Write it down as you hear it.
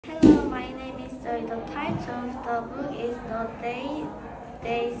The title of the book is The Day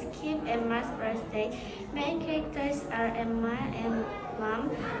They Skip Emma's Birthday. Main characters are Emma and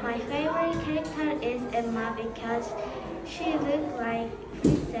Mom. My favorite character is Emma because she looks like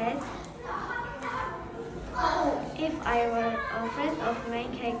princess. If I were a friend of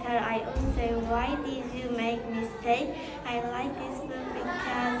main character, I would say, "Why did you make mistake?" I like this book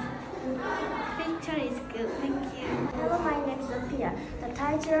because picture is good. Thank you. Hello, my name is Sophia. The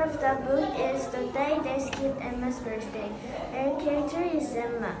title of the book is The Day They Skipped Emma's Birthday. Main character is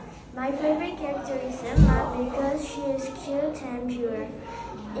Emma. My favorite character is Emma because she is cute and pure.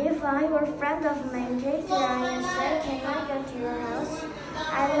 If I were a friend of main character, I would say, "Can I go to your house?"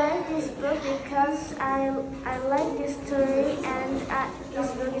 I like this book because I like this story and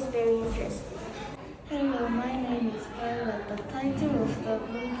this book is very interesting. Hello, my name is Violet. The title of the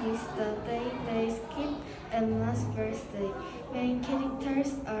book is The Day They Skip Emma's Birthday. Main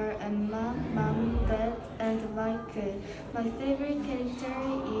characters are Emma, Mom, Dad, and Michael. My favorite character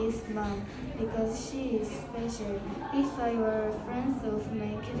is Mom because she is special. If I were a friend of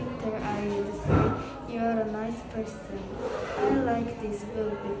main character, I would say, "You are a nice person." I like this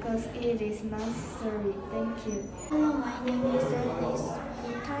book because it is nice story. Thank you. Hello, my name is Alice.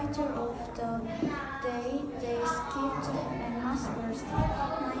 The title of The Day They Skipped Emma's Birthday.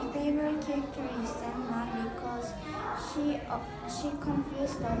 My favorite character is Emma because she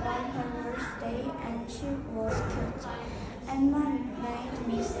confused about her birthday and she was cute. Emma made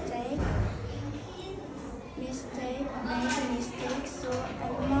mistake, so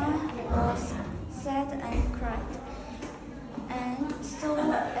Emma was sad and cried. And so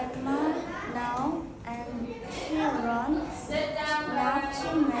Emma now and she runs not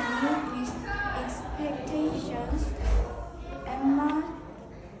too many expectations.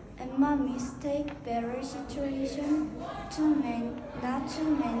 Emma mistake better situation not too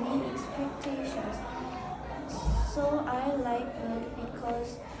many expectations. So I like it because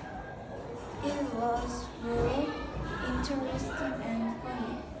it was very interesting and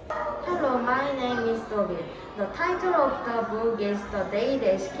funny. Hello, my name is Dobby. The title of the book is The Day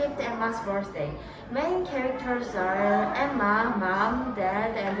They Skipped Emma's Birthday. Main characters are Emma, Mom,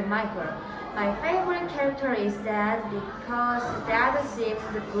 Dad, and Michael. My favorite character is Dad because Dad seems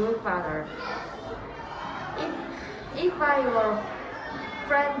the good father. If I were a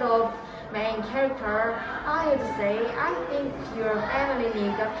friend of main character, I would say, "I think your family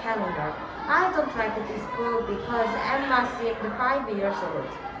needs a calendar." I don't like this book because Emma seemed 5 years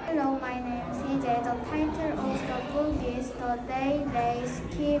old. Hello, my name is CJ. The title of the book is The Day They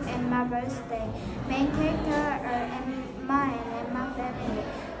Skip Emma's Birthday. Main character are Emma and Emma family.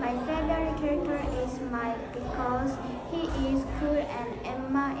 My favorite character is Mike because he is cool and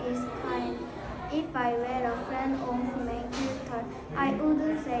Emma is kind. If I were a friend of main character, I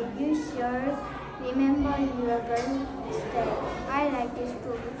would say, "You should remember your birthday." I like this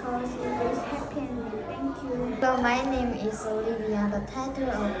book because it is happy ending. Thank you. Hello, my name is Olivia. The title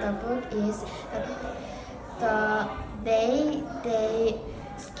of the book is The Day They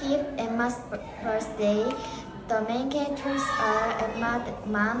Skip Emma's Birthday. The main characters are Emma,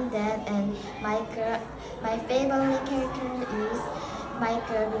 Mom, Dad, and Michael. My favorite character is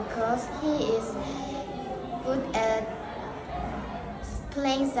Michael because he is good at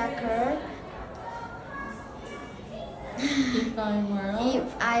playing soccer. If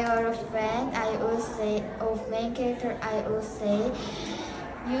I were a friend, I would say, of main character, I would say,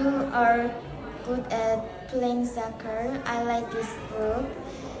 "You are good at playing soccer." I like this book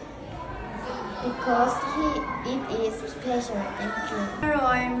because it is special. Thank you. Hello,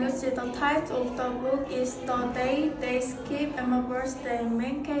 I am Lucy. The title of the book is The Day They Skip Emma's Birthday.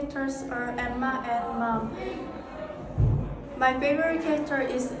 Main characters are Emma and Mom. My favorite character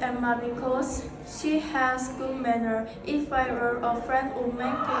is Emma because she has good manner. If I were a friend of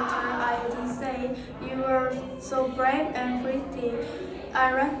main character, I would say, "You are so brave and pretty."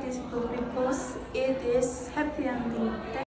 I like this book because it is happy ending.